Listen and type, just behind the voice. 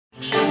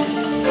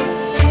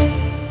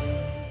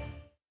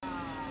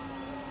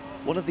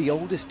one of the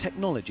oldest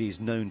technologies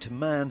known to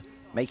man,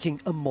 making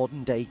a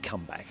modern-day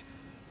comeback.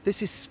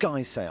 This is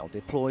SkySail,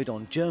 deployed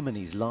on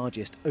Germany's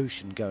largest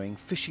ocean-going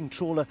fishing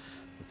trawler,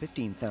 the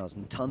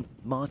 15,000-ton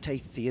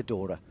Mate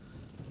Theodora.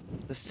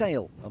 The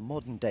sail, a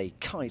modern-day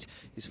kite,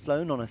 is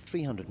flown on a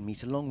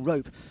 300-metre-long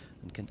rope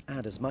and can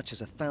add as much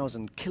as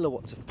 1,000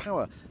 kilowatts of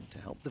power to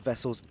help the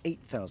vessel's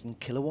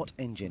 8,000-kilowatt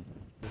engine.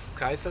 The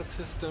SkySail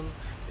system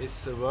is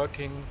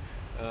working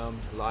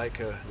like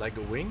a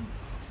wing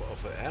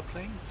of an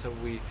airplane. So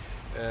we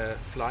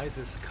fly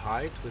this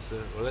kite with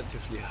a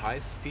relatively high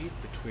speed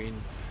between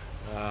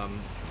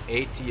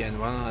 80 and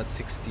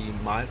 160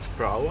 miles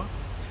per hour,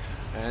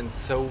 and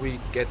so we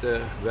get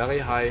a very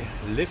high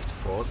lift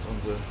force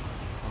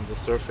on the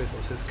surface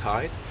of this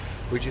kite,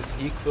 which is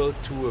equal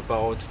to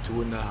about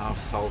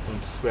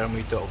 2,500 square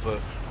meters of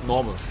a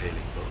normal sailing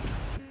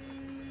boat.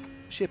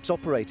 Ship's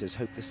operators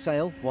hope the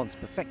sail, once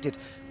perfected,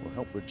 will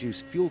help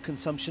reduce fuel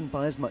consumption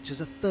by as much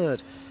as a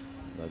third,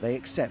 though they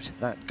accept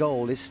that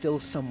goal is still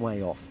some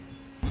way off.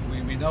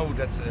 We know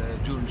that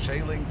during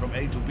sailing from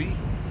A to B,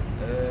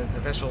 the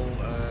vessel,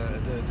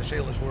 the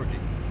sail is working,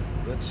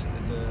 but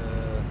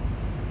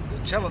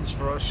the challenge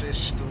for us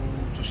is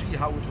to see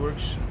how it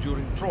works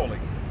during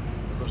trawling,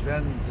 because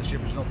then the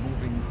ship is not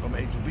moving from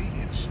A to B,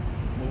 it's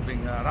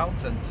moving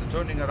around and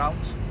turning around.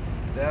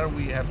 There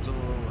we have to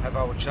have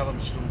our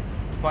challenge to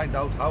find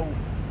out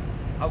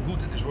how good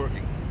it is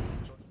working.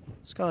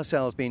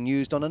 SkySail has been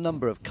used on a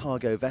number of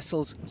cargo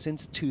vessels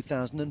since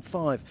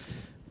 2005,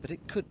 but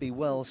it could be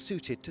well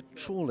suited to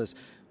trawlers,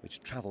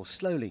 which travel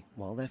slowly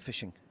while they're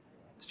fishing.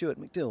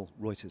 Stuart McDill,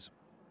 Reuters.